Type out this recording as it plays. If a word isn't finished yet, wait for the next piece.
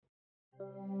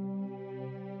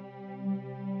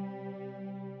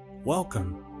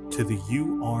Welcome to the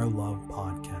You Are Love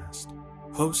podcast,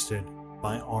 hosted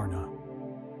by Arna.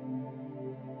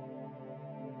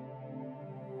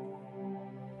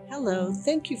 Hello,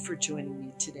 thank you for joining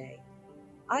me today.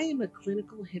 I am a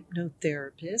clinical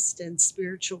hypnotherapist and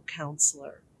spiritual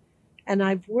counselor, and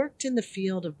I've worked in the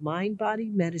field of mind-body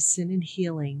medicine and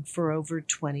healing for over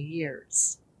 20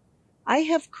 years. I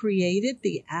have created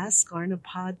the Ask Arna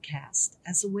podcast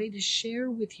as a way to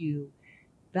share with you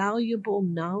valuable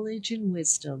knowledge and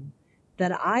wisdom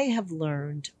that I have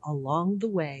learned along the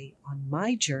way on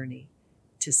my journey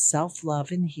to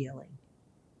self-love and healing.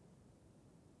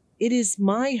 It is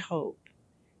my hope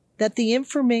that the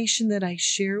information that I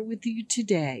share with you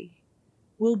today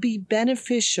will be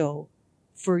beneficial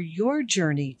for your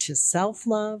journey to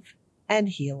self-love and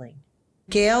healing.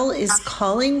 Gale is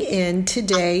calling in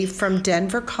today from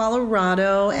Denver,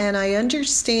 Colorado, and I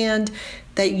understand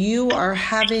that you are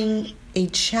having a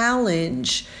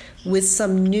challenge with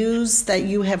some news that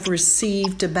you have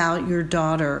received about your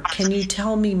daughter. Can you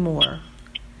tell me more?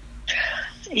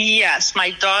 Yes,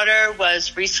 my daughter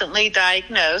was recently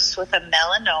diagnosed with a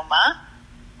melanoma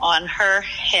on her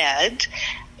head.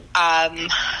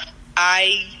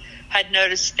 I had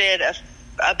noticed it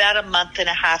about a month and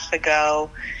a half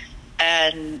ago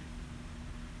and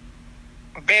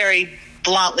very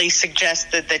bluntly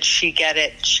suggested that she get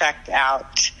it checked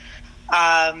out.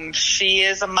 She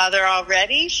is a mother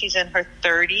already. She's in her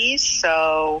 30s,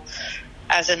 so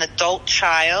as an adult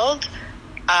child,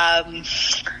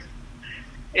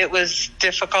 it was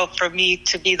difficult for me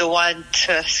to be the one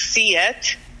to see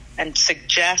it and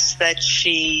suggest that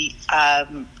she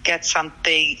get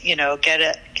something, get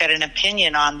an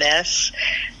opinion on this,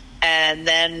 and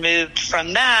then moved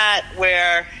from that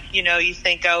where, you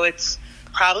think, oh, it's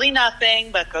probably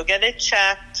nothing, but go get it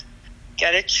checked,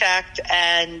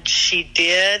 and she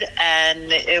did,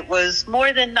 and it was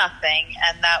more than nothing,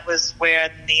 and that was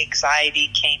where the anxiety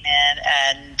came in,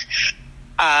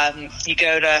 and you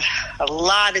go to a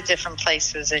lot of different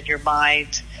places in your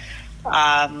mind.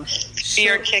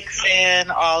 Fear kicks in,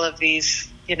 all of these,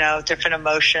 different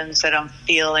emotions that I'm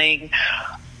feeling,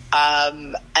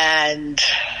 and,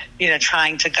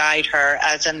 trying to guide her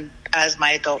as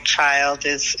my adult child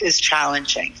is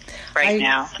challenging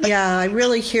now. Yeah, I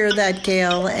really hear that,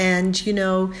 Gale. And,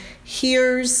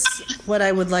 here's what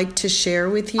I would like to share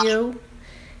with you.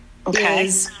 Okay.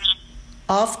 Is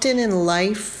often in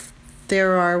life,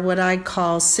 there are what I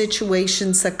call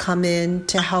situations that come in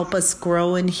to help us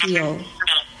grow and heal,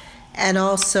 and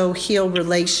also heal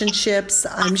relationships.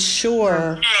 I'm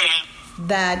sure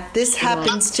that this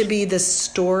happens to be the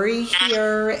story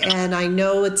here, and I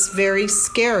know it's very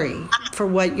scary for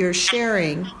what you're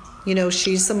sharing.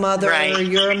 She's a mother, right.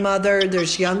 You're a mother,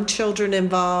 there's young children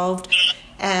involved,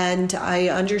 and I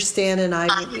understand, and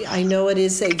I know it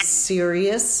is a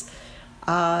serious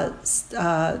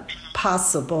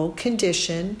possible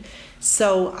condition.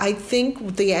 So I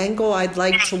think the angle I'd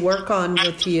like to work on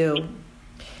with you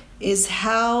is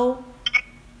how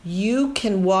you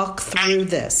can walk through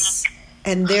this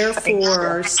and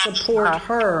therefore support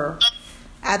her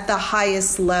at the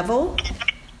highest level.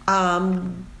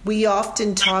 We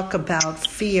often talk about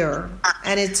fear,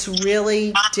 and it's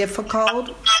really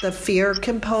difficult, the fear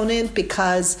component,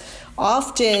 because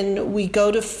often we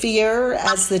go to fear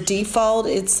as the default.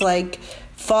 It's like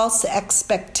false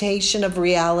expectation of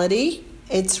reality.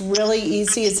 It's really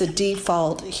easy as a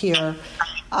default here.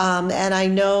 And I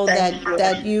know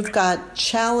that you've got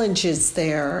challenges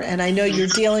there, and I know you're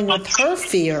dealing with her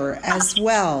fear as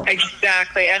well.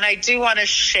 Exactly. And I do want to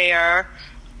share,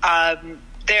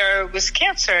 there was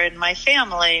cancer in my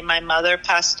family. My mother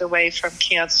passed away from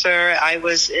cancer. I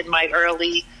was in my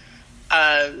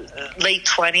late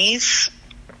 20s,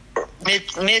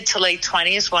 mid to late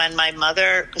 20s when my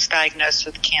mother was diagnosed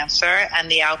with cancer,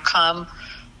 and the outcome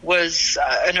was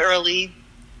an early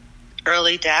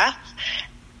death.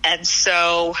 And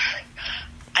so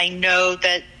I know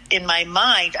that in my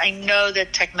mind, I know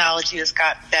that technology has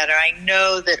gotten better. I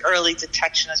know that early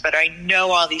detection is better. I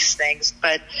know all these things,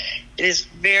 but it is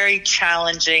very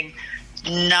challenging,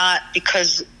 not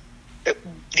because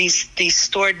these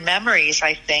stored memories,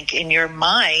 I think, in your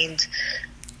mind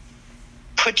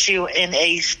put you in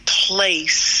a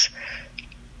place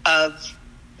of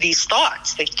these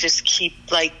thoughts that just keep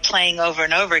playing over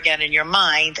and over again in your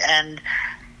mind, and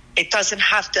it doesn't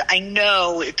have to, I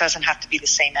know it doesn't have to be the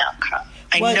same outcome.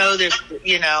 I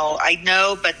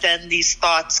know, but then these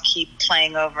thoughts keep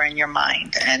playing over in your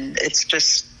mind, and it's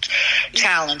just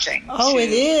challenging. Oh, it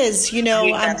is.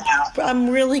 I'm I'm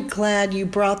really glad you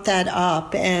brought that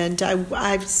up. And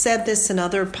I've said this in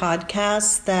other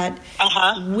podcasts that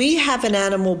we have an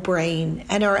animal brain,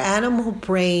 and our animal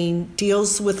brain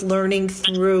deals with learning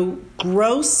through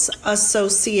gross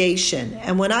association.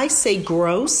 And when I say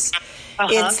gross,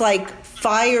 it's like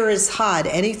fire is hot,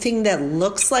 anything that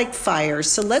looks like fire.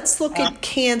 So let's look at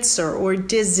cancer or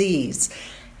disease.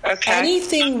 Okay.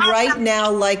 Anything right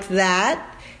now like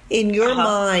that in your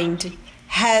mind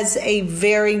has a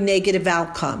very negative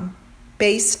outcome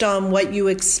based on what you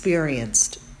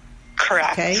experienced.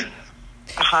 Correct. Okay?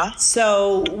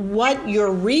 So what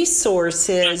your resource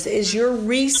is you're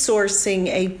resourcing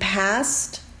a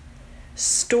past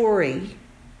story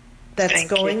that's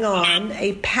going on,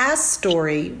 a past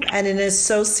story and an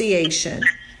association.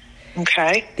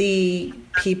 Okay. The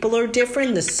people are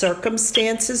different, the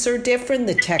circumstances are different,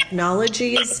 the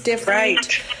technology is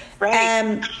different. Right.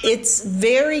 And it's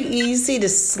very easy to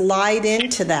slide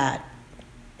into that.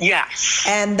 Yes.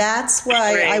 And that's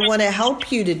why I want to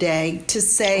help you today to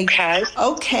say,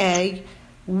 okay,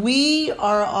 we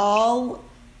are all,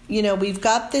 we've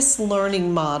got this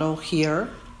learning model here,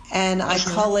 and I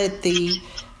call it the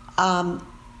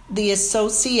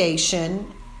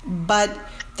association, but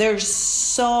there's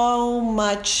so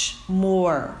much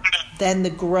more than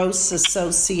the gross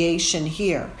association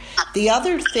here. The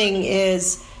other thing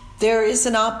is there is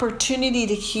an opportunity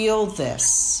to heal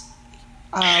this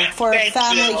for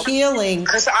family healing.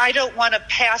 Because I don't want to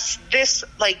pass this,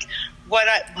 like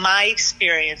my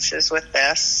experiences with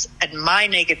this and my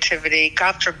negativity.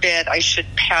 God forbid I should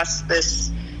pass this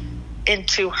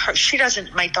into her.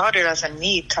 My daughter doesn't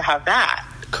need to have that.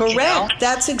 Correct.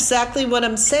 That's exactly what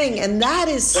I'm saying. And that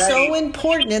is so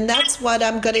important. And that's what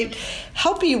I'm going to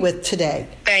help you with today.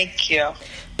 Thank you.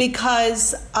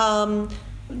 Because I'm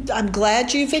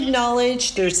glad you've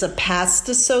acknowledged there's a past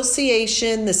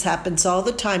association. This happens all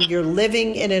the time. You're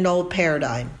living in an old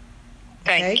paradigm.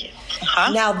 Thank you.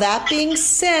 Now, that being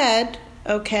said,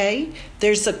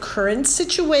 there's a current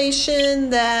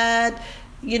situation that,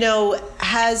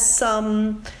 has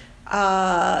some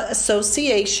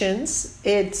associations.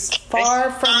 It's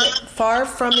far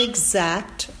from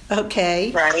exact. Okay.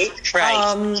 Right.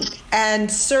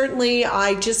 And certainly,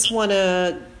 I just want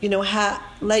to,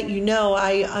 let you know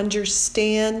I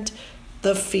understand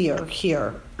the fear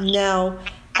here. Now,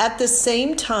 at the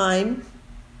same time,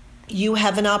 you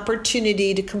have an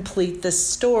opportunity to complete this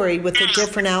story with a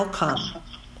different outcome.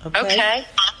 Okay.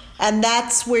 And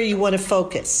that's where you want to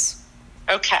focus.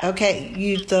 Okay.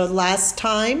 The last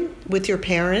time with your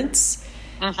parents,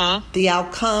 the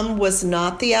outcome was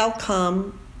not the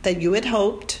outcome that you had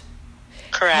hoped.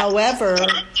 Correct. However,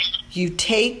 you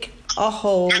take a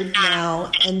hold now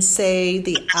and say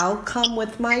the outcome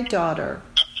with my daughter,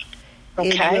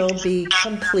 it will be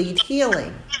complete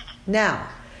healing. Now,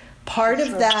 part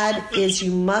of that is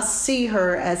you must see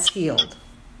her as healed.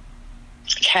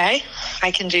 Okay,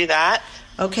 I can do that.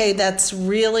 Okay, that's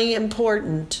really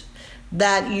important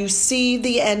that you see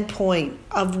the end point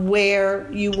of where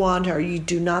you want her. You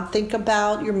do not think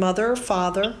about your mother or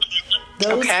father.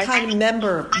 Those kind of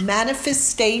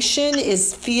manifestation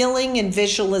is feeling and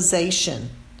visualization.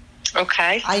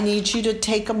 Okay. I need you to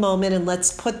take a moment and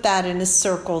let's put that in a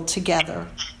circle together.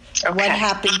 What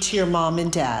happened to your mom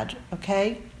and dad,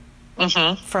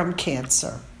 from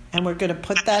cancer. And we're going to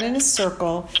put that in a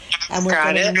circle, and we're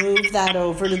going to move that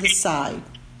over to the side.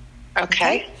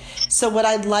 Okay? So what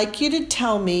I'd like you to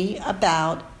tell me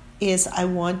about is I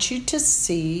want you to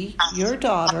see your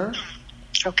daughter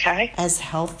as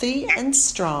healthy and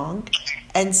strong,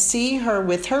 and see her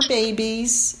with her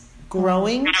babies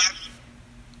growing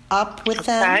up with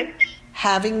them,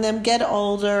 having them get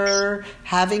older,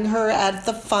 having her at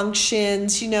the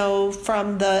functions,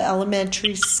 from the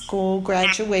elementary school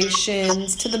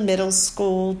graduations to the middle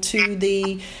school to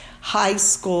the high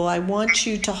school. I want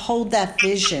you to hold that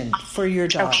vision for your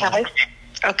daughter.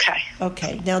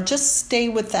 Okay. Now just stay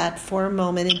with that for a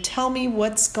moment and tell me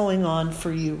what's going on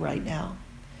for you right now.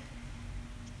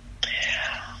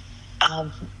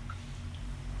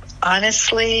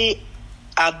 Honestly,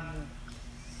 I'm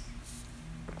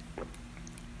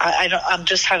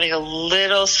just having a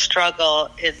little struggle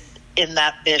in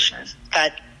that vision.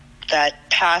 That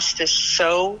past is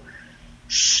so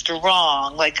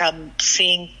strong. Like I'm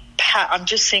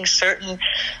just seeing certain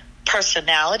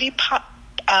personality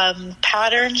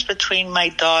patterns between my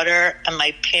daughter and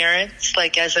my parents.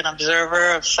 Like as an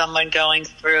observer of someone going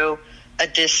through a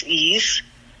dis-ease.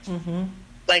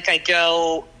 Like I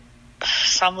go,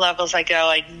 some levels I go,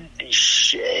 I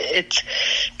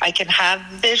can have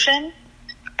vision.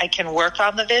 I can work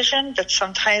on the vision, but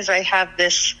sometimes I have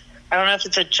this, I don't know if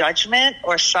it's a judgment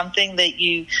or something that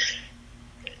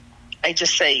I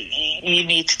just say, you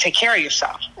need to take care of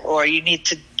yourself, or you need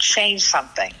to change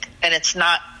something. And it's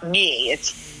not me,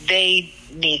 it's they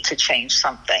need to change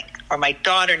something, or my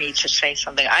daughter needs to change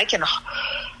something. I can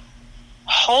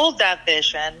hold that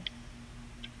vision,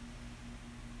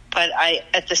 but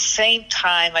at the same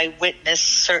time, I witness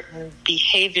certain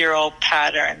behavioral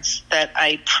patterns that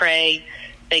I pray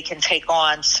they can take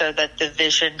on so that the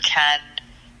vision can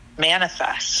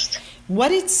manifest.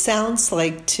 What it sounds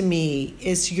like to me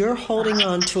is you're holding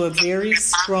on to a very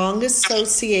strong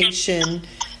association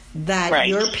that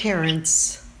your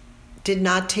parents did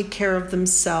not take care of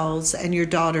themselves and your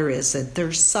daughter isn't.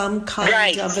 There's some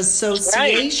kind of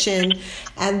association,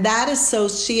 and that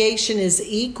association is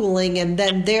equaling, and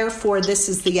then therefore this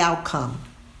is the outcome.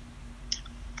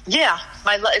 Yeah,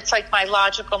 it's like my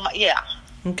logical,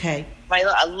 Okay.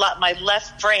 My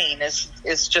left brain is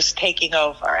just taking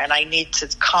over, and I need to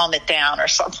calm it down or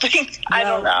something. I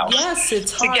don't know. Yes,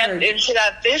 it's hard to get into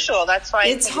that visual. That's why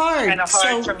it's hard. Kind of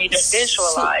hard for me to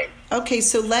visualize.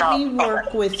 So let me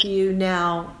work with you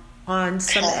now on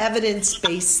some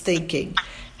evidence-based thinking.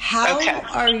 How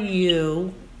are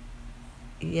you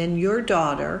and your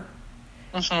daughter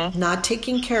not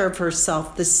taking care of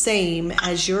herself the same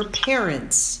as your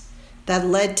parents that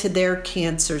led to their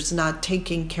cancers not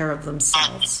taking care of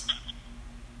themselves?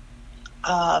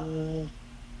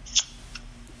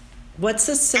 What's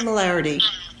the similarity?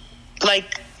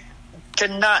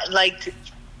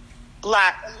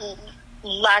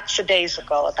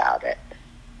 Lackadaisical about it,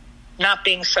 not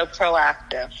being so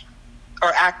proactive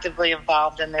or actively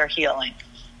involved in their healing.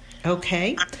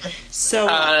 Okay, so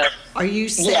are you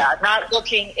saying? Yeah, not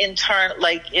looking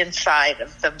inside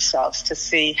of themselves to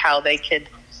see how they could,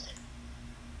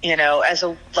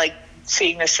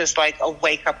 seeing this as like a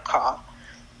wake up call.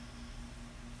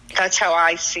 That's how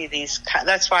I see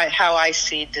how I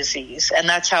see disease, and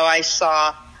that's how I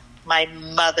saw my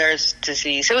mother's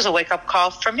disease. It was a wake up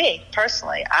call for me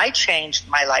personally. I changed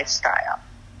my lifestyle.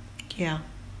 Yeah.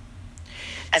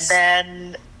 And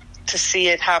then to see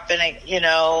it happening,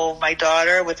 my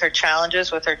daughter with her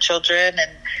challenges with her children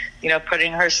and,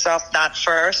 putting herself not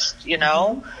first,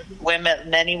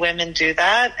 many women do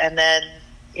that. And then,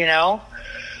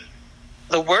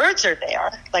 the words are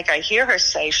there. Like I hear her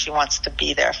say she wants to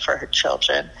be there for her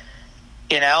children.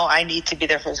 I need to be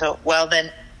there for her. Well,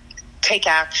 then take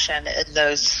action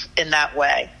in that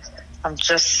way. I'm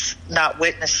just not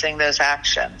witnessing those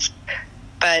actions.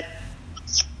 But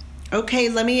okay,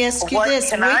 let me ask you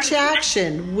this.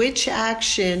 Which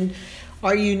action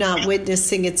are you not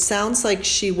witnessing? It sounds like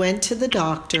she went to the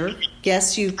doctor.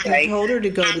 Yes, you told her to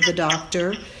go to the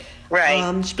doctor.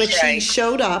 Right. But she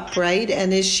showed up, right?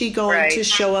 And is she going to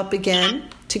show up again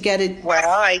to get it?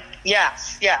 Well,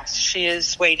 yes. She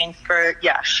is waiting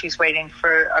she's waiting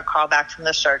for a call back from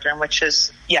the surgeon, which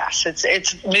is,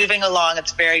 it's moving along.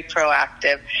 It's very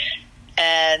proactive.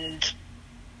 And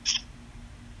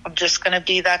I'm just going to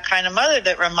be that kind of mother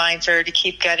that reminds her to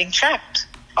keep getting checked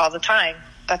all the time.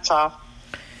 That's all.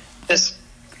 Just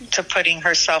to putting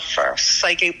herself first.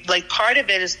 Like part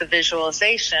of it is the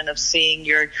visualization of seeing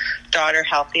your daughter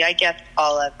healthy. I get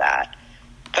all of that.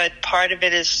 But part of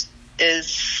it is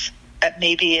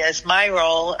maybe as my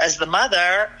role as the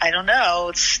mother, I don't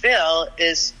know, still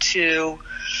is to,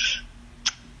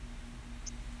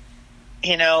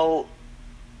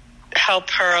 help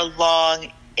her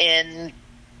along in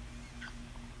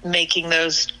making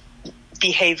those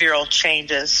behavioral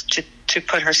changes to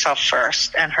put herself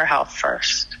first and her health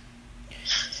first.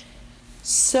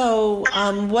 So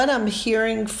what I'm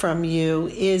hearing from you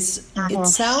is it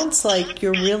sounds like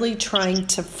you're really trying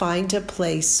to find a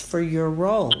place for your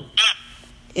role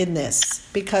in this,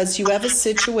 because you have a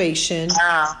situation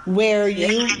where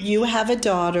you have a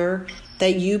daughter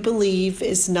that you believe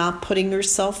is not putting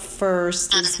herself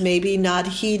first, is maybe not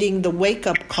heeding the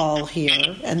wake-up call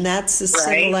here, and that's the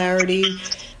similarity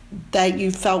that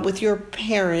you felt with your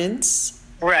parents.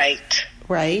 Right?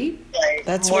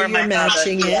 That's where you're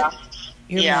matching it.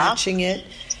 You're matching it.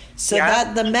 So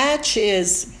that the match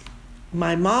is,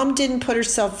 my mom didn't put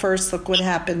herself first. Look what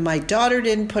happened. My daughter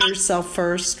didn't put herself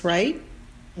first, right?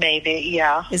 Maybe,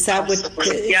 yeah. Is that what?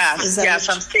 Yes.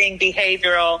 I'm seeing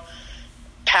behavioral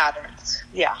patterns.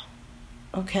 Yeah.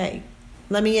 Okay.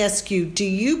 Let me ask you, do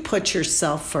you put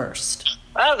yourself first?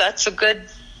 Oh, that's a good,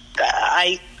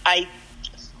 I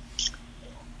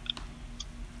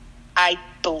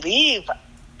believe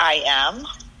I am,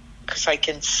 because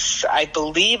I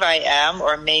believe I am,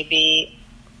 or maybe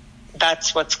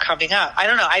that's what's coming up. I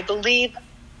don't know. I believe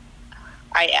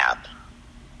I am,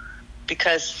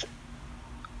 because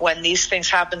when these things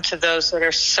happen to those that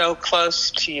are so close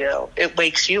to you, it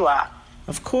wakes you up.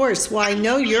 Of course. Well, I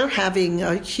know you're having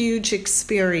a huge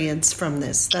experience from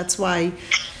this. That's why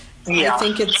I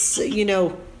think it's,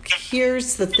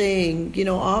 here's the thing,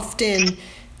 often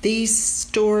these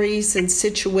stories and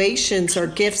situations are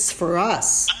gifts for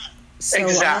us. So,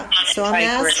 Exactly. So I'm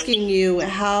asking you,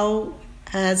 how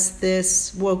has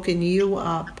this woken you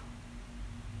up?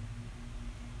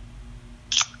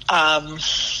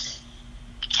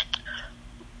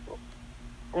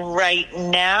 Right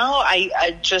now,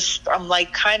 I'm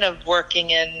like kind of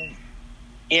working in,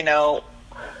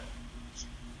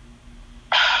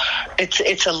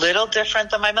 it's a little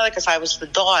different than my mother because I was the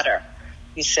daughter,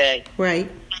 you see.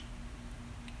 Right.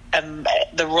 And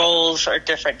the roles are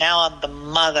different. Now I'm the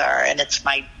mother and it's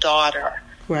my daughter.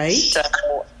 Right. So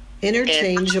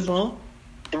interchangeable.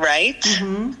 Right.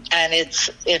 Mm-hmm. And it's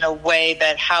in a way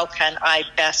that how can I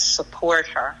best support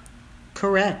her?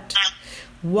 Correct.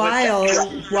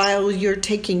 While you're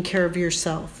taking care of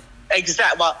yourself.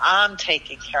 Exactly. While I'm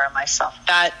taking care of myself.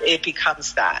 That it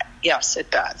becomes that. Yes,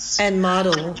 it does.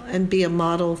 And be a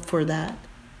model for that.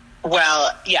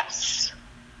 Well, yes.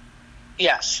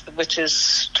 Yes, which is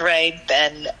strength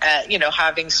and,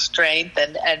 having strength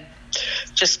and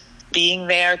just being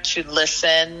there to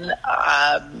listen,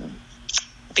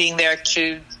 being there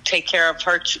to take care of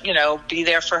her, be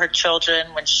there for her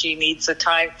children when she needs a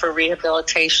time for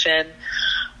rehabilitation,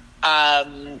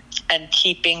 and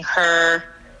keeping her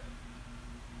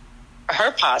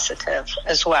positive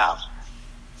as well.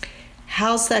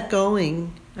 How's that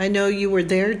going? I know you were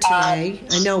there today.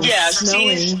 I know it was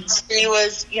snowing. She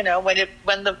was,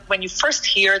 when you first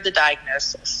hear the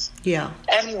diagnosis,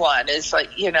 anyone is like,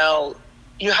 you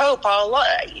hope all along,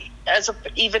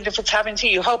 even if it's happening to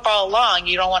you, you hope all along.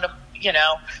 You don't want to,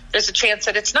 there's a chance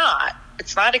that it's not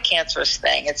a cancerous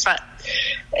thing. It's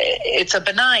a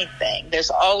benign thing.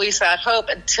 There's always that hope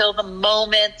until the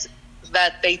moment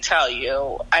that they tell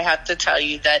you, I have to tell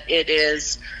you that it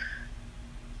is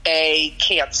a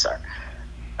cancer.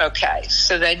 Okay,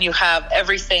 so then you have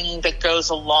everything that goes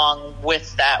along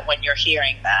with that when you're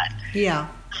hearing that. Yeah.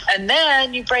 And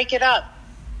then you break it up.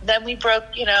 Then we broke,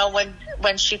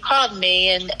 when she called me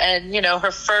and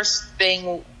her first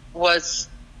thing was,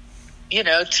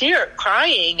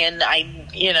 crying. And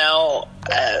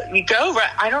we go,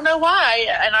 I don't know why.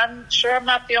 And I'm sure I'm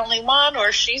not the only one,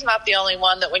 or she's not the only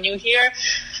one, that when you hear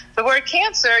the word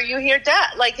cancer, you hear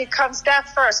death. Like it comes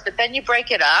death first, but then you break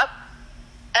it up.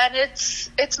 And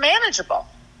it's manageable.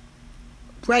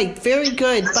 Right. Very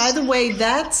good. By the way,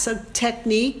 that's a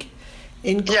technique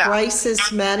in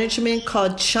crisis management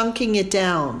called chunking it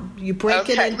down. You break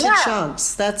it into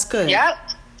chunks. That's good. Yep.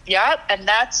 And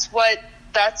that's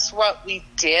what we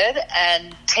did,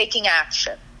 and taking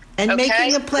action. And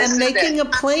making a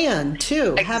plan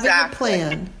too. Exactly.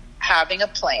 Having a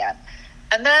plan.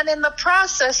 And then in the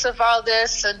process of all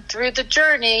this and through the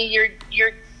journey,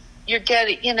 you're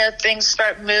getting, things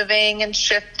start moving and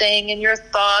shifting, and your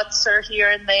thoughts are here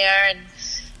and there, and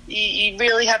you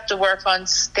really have to work on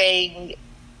staying,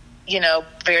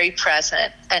 very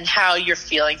present and how you're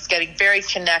feeling, getting very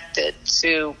connected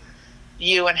to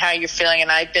you and how you're feeling.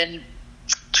 And I've been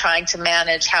trying to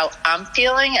manage how I'm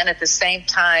feeling, and at the same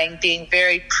time being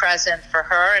very present for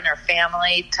her and her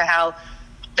family to how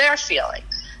they're feeling,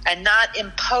 and not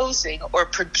imposing or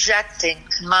projecting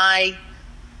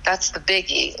that's the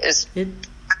biggie, is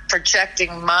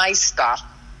projecting my stuff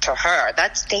to her.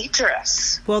 That's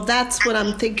dangerous. Well, that's what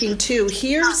I'm thinking too.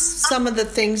 Here's some of the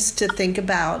things to think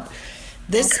about.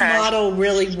 This model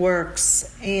really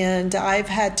works, and I've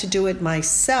had to do it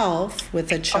myself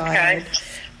with a child.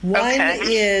 One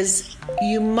is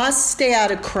you must stay out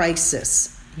of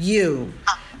crisis. You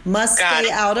must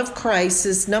stay out of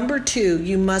crisis. Number 2,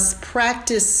 you must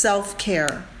practice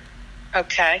self-care.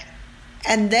 Okay.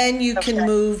 And then you can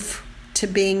move to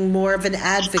being more of an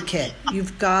advocate.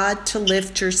 You've got to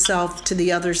lift yourself to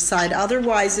the other side.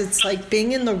 Otherwise, it's like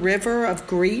being in the river of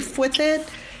grief with it,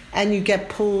 and you get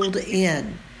pulled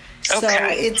in. So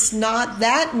it's not,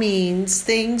 that means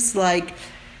things like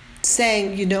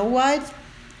saying, you know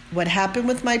what happened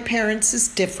with my parents is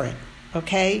different,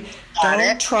 okay?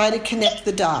 Don't try to connect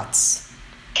the dots.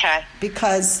 Okay.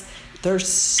 Because there's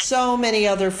so many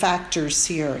other factors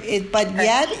here. But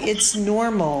yet it's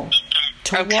normal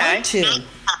to want to.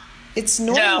 It's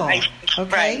normal.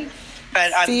 Okay? Right.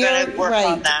 But I'm going to work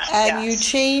on that. And you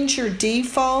change your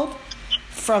default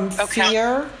from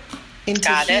fear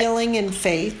into healing and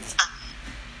faith.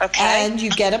 Okay. And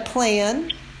you get a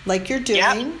plan like you're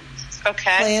doing.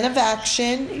 Okay. Plan of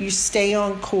action. You stay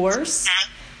on course.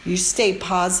 You stay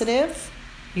positive.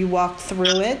 You walk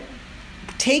through it.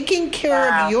 taking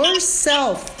care of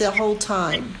yourself the whole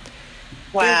time.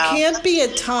 Wow. There can't be a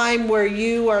time where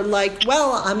you are like,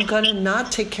 well, I'm going to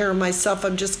not take care of myself.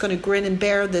 I'm just going to grin and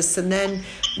bear this and then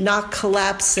not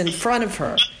collapse in front of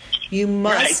her. You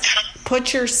must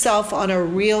put yourself on a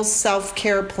real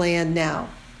self-care plan now.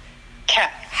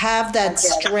 Have that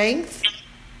strength,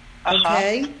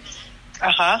 okay?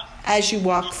 As you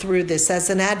walk through this as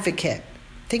an advocate.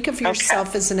 Think of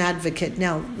yourself as an advocate.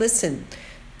 Now, listen,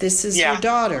 this is your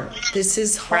daughter. This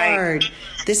is hard.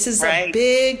 This is a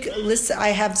big, listen, I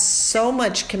have so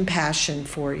much compassion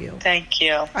for you. Thank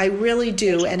you. I really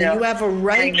do. And you have a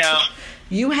right.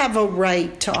 You have a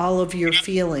right to all of your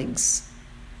feelings.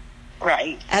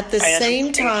 Right. At the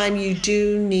same time, you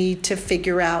do need to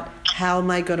figure out, how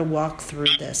am I going to walk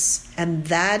through this? And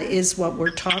that is what we're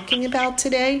talking about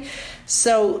today.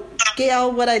 So,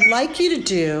 Gale, what I'd like you to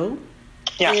do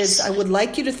is I would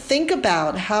like you to think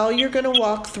about how you're going to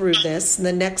walk through this in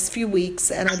the next few weeks.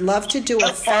 And I'd love to do a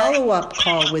follow-up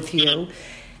call with you.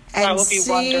 And that would be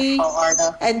wonderful,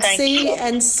 Arna.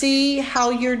 And see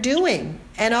how you're doing.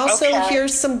 And also hear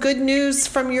some good news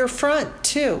from your front,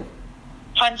 too.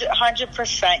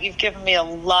 100%. You've given me a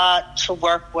lot to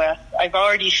work with. I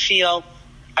already feel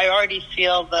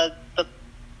the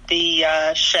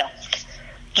shift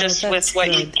just with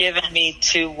what you've given me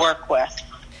to work with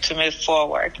to move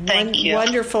forward. Thank you.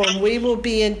 Wonderful. And we will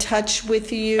be in touch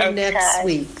with you next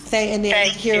week. And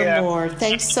hear more.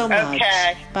 Thanks so much.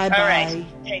 Okay. Bye-bye. All right.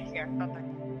 Take care.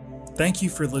 Bye-bye. Thank you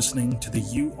for listening to the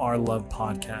You Are Love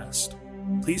podcast.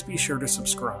 Please be sure to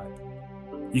subscribe.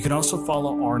 You can also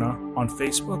follow Arna on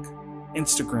Facebook,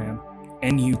 Instagram,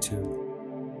 and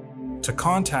YouTube. To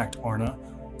contact Arna,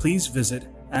 please visit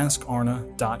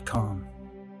askarna.com.